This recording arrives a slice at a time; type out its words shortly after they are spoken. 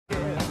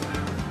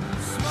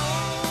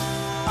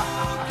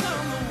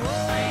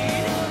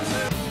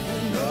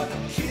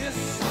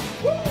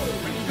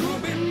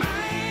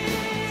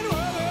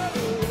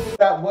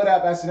What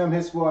up, S&M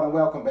Hit Squad, and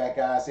welcome back,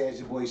 guys. It's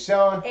your boy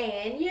Sean.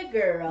 And your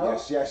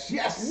girl. Yes.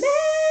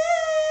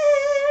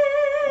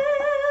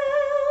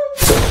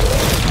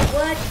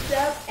 What's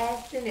up,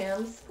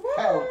 S&M Squad?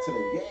 Hell to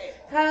the yeah.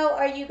 How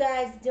are you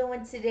guys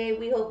doing today?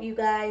 We hope you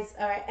guys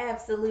are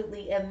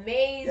absolutely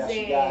amazing. Yes,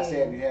 you guys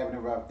have you having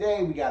a rough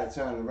day. We got to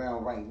turn it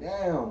around right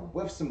now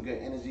with some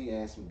good energy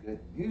and some good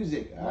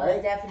music, all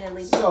right?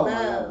 Definitely. So,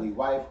 my lovely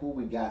wife, who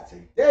we got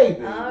today,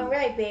 baby? All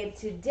right, babe.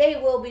 Today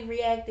we'll be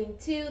reacting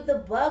to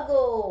the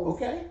Buggles.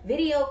 Okay.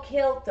 Video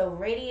Killed the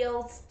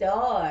Radio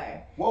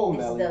Star. Whoa,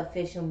 This Melly. is the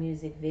official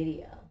music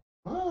video.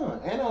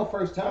 And our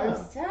first time.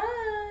 First time.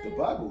 The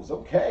Buggles,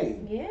 okay.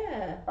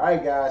 Yeah. All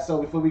right, guys.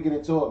 So before we get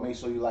into it, make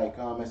sure you like,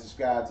 comment,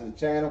 subscribe to the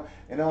channel,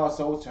 and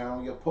also turn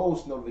on your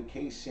post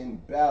notification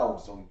bell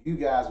so you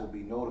guys will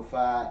be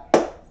notified.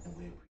 And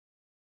we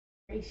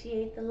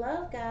Appreciate the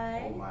love,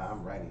 guys. Oh my,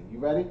 I'm ready. You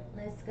ready?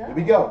 Let's go. Here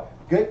we go.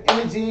 Good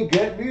energy,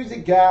 good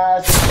music,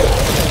 guys.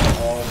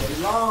 All day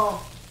long.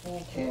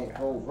 Can't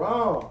go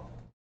wrong.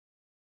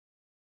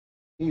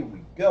 Here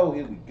we go.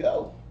 Here we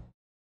go.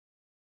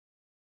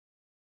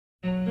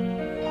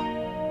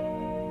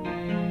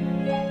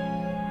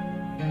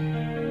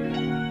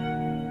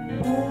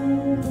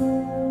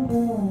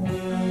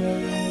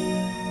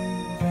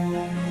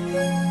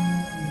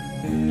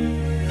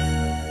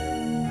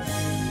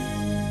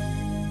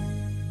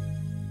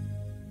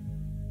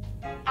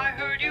 I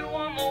heard you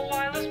on the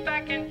wireless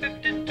back in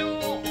 52,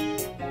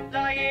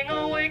 lying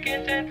awake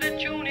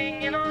intently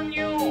tuning in on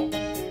you.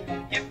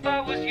 If I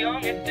was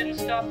young, it didn't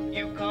stop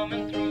you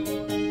coming through.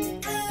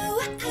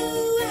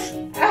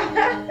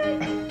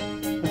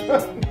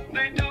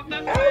 They took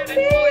the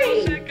credit for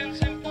your second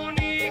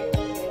symphony,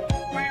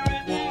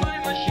 rewritten by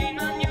machine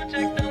and new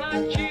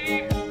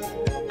technology.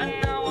 And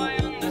now I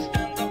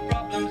understand the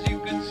problems you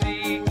could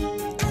see.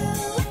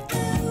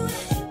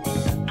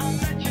 I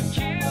met your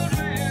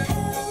children.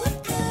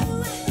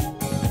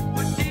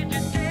 What did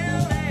you tell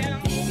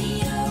them?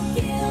 Video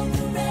killed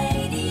the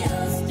radio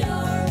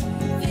star.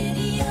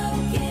 Video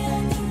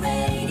killed the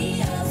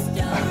radio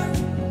star.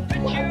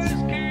 Pictures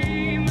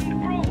came and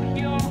broke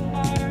your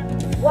heart.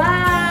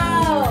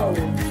 Wow!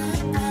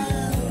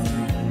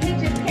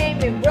 Pictures came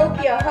and broke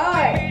your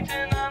heart.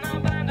 Waiting on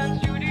abandoned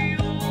studio.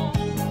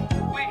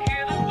 We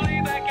hear the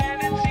playback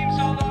and it seems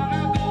so long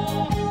ago.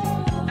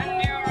 And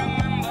you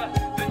remember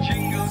the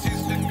jingles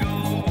used to go.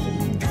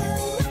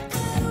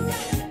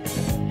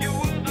 You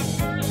were the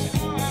first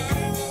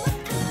one.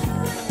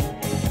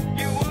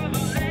 You were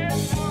the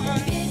last one.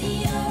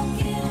 Video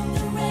killed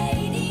the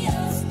radio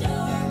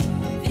star.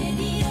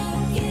 Video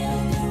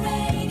killed the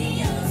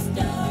radio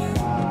star.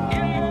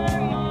 In my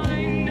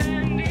mind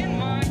and in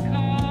my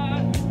car,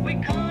 we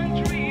can't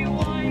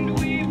rewind,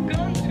 we've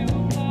gone too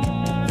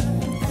far.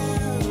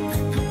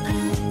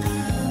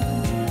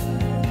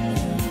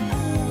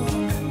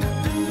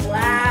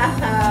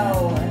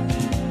 Wow!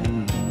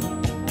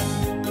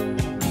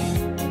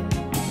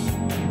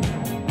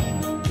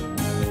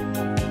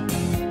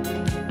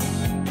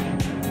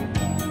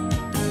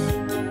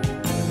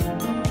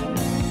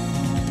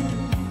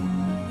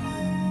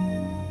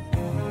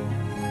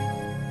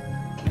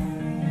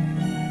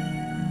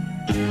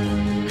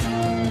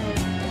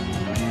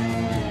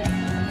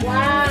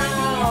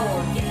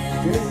 Wow!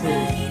 This is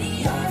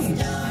nice.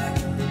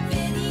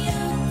 Video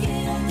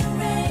killed the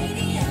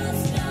radio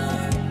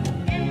star.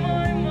 In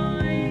my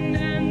mind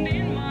and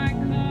in my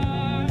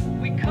car,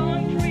 we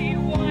can't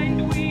rewind,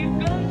 we've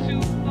gone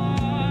too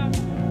far.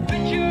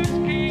 Pictures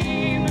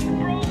came and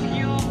broke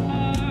your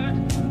heart.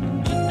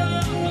 Put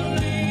down the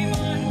blame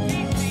on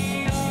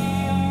VCR.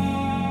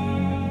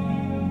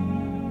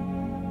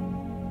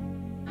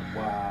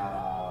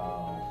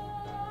 Wow.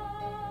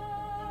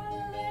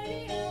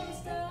 Radio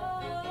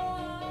star.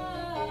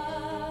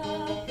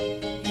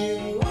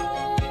 You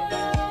are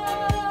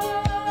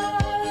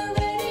the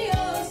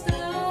radio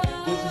star.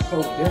 This is so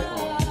different.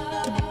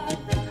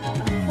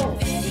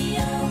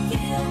 Video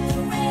killed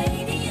the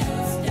radio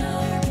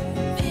star.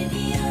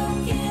 Video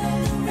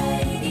killed the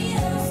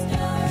radio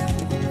star.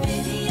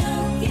 Video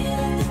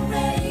killed the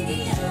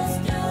radio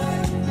star.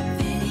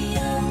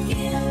 Video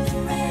killed the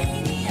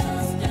radio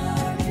star.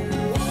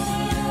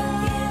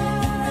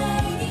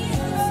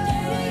 Video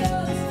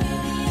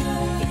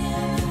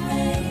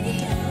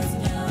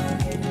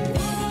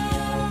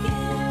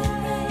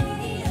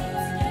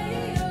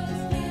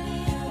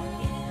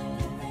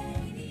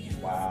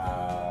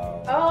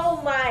Wow.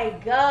 Oh my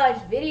gosh,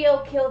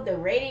 Video Killed the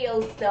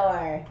Radio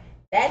Star.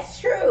 That's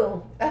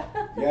true.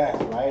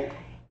 Yes, right?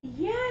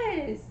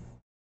 Yes.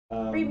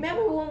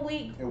 Remember when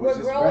we it were was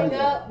just growing radio.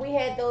 up, we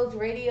had those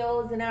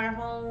radios in our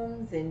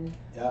homes and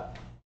Yep.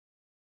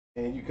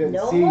 And you couldn't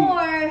no see,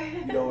 more.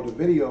 the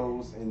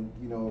videos and,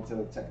 until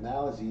the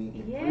technology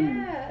improved.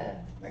 Yeah.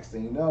 Next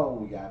thing you know,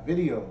 we got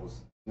videos.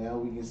 Now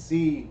we can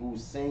see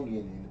who's singing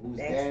and who's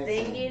Next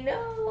dancing. thing you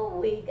know,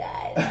 we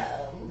got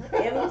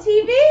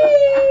MTV.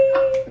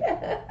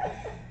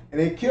 And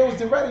it kills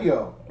the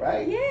radio,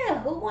 right? Yeah,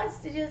 who wants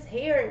to just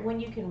hear it when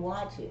you can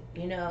watch it,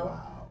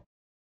 Wow.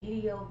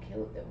 Video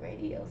killed the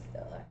radio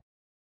star.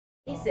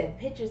 He said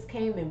pictures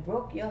came and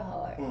broke your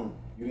heart. You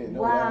didn't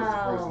know that was the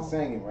Wow. person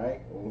singing,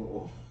 right?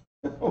 Or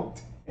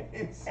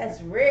dancing.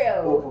 That's Or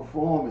real.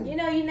 performing. You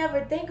know, you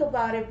never think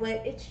about it,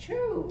 but it's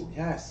true.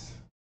 Yes.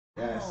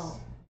 Yes. Wow.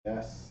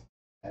 Yes.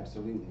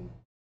 Absolutely.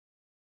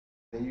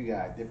 Then you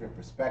got a different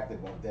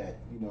perspective of that,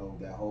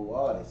 that whole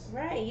artist.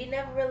 Right. You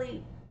never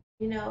really,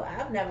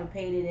 I've never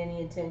paid it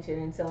any attention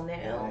until now.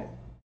 Yeah.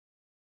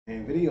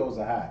 And videos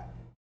are hot.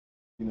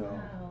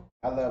 Wow.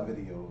 I love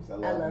videos. I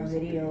I love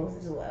music videos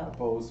as well.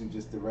 Opposed to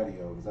just the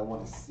radio, because I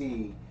want to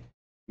see,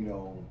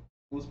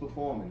 who's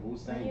performing,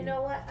 who's And singing. you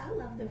know what? I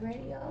love the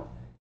radio.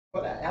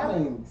 But I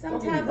mean, don't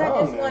get me Sometimes I wrong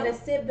just now. want to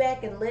sit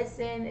back and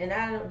listen, and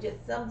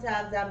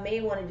sometimes I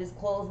may want to just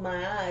close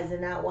my eyes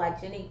and not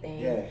watch anything,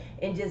 Yeah.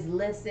 and just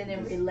listen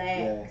and Just-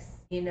 relax, so,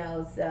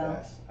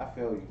 Yes, I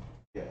feel you.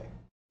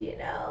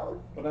 Yeah.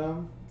 But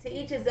to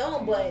each his own,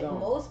 To each but his own.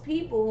 most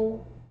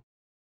people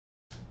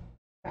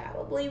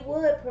probably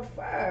would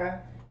prefer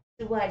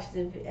to watch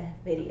the video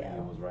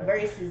Videos, right.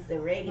 versus the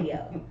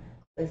radio,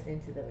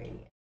 listening to the radio.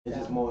 it's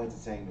just more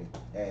entertainment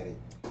added.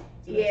 to that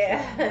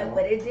Yeah, shit,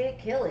 but it did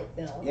kill it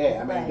though. Yeah,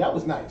 I mean Like, that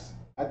was nice.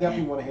 I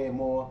definitely want to hear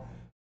more.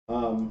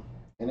 And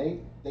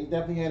they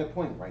definitely had a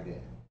point right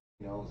there.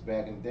 It was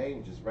back in the day, it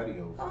was just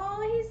radio.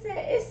 Oh, he said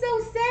it's so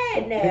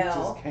sad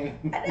now. Pictures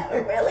came. I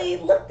never really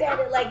looked at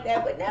it like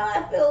that, but now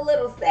I feel a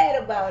little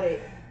sad about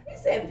it. He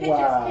said pictures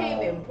Wow. came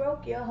and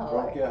broke your heart.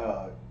 Broke your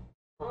heart.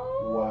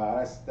 Oh,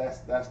 Wow,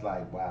 that's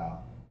like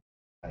wow.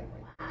 Like,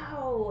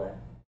 wow.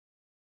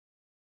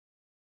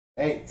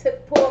 hey,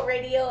 Took poor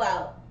radio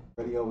out.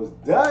 radio was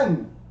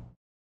done.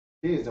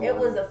 Kids don't It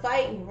was wanna- a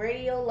fight and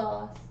radio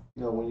lost.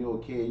 when you're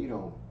a kid, you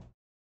don't.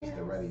 It's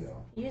the radio.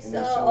 You And saw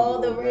then some all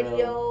the little girl-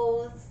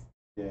 radios,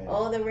 Yeah.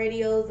 all the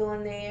radios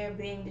on there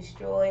being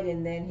destroyed,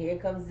 and then here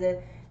comes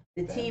the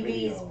That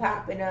TVs video.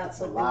 popping up It's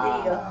with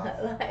alive. the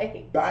video.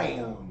 Like,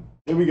 Bam.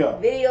 Here we go.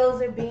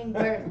 videos are being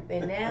birthed,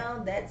 and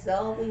now that's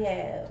all we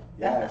have.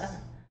 Yes.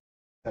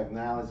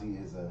 Technology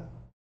is a.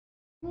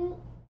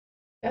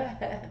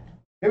 Yeah.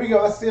 Here we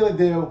go. Let's seal the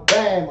deal.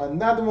 Bam.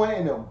 Another one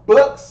in the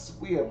books.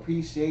 We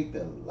appreciate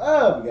the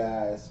love,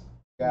 guys.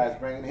 Guys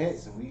bringing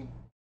hits, and we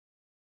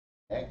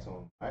act on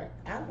them. All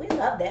right. We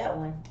love that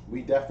one.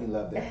 We definitely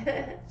love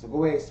that. So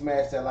go ahead and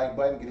smash that like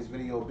button. Give this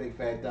video a big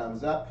fat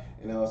thumbs up,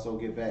 and also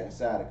get back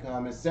inside the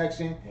comment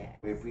section. Yeah.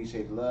 We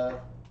appreciate the love.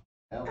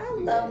 I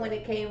love when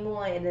it came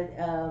on and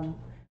the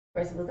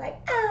person was like,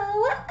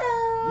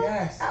 oh.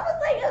 Yes. I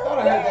was like, I oh, thought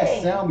I heard that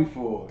dang. sound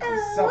before.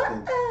 It's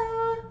something.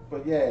 Oh.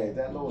 But yeah,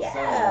 that little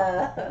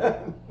Yeah.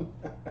 sound.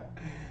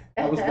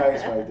 That was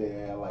nice right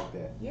there. I like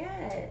that.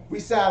 Yes. We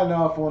signing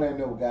off on that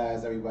note,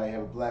 guys. Everybody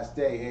have a blessed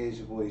day. Here's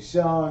your boy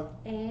Sean.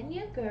 And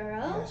your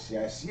girl.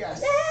 Yes. Now.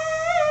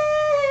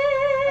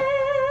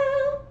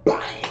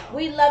 Bam.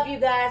 We love you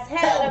guys. Have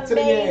Hell an to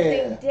the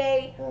amazing yeah.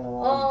 day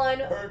on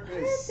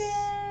purpose. purpose.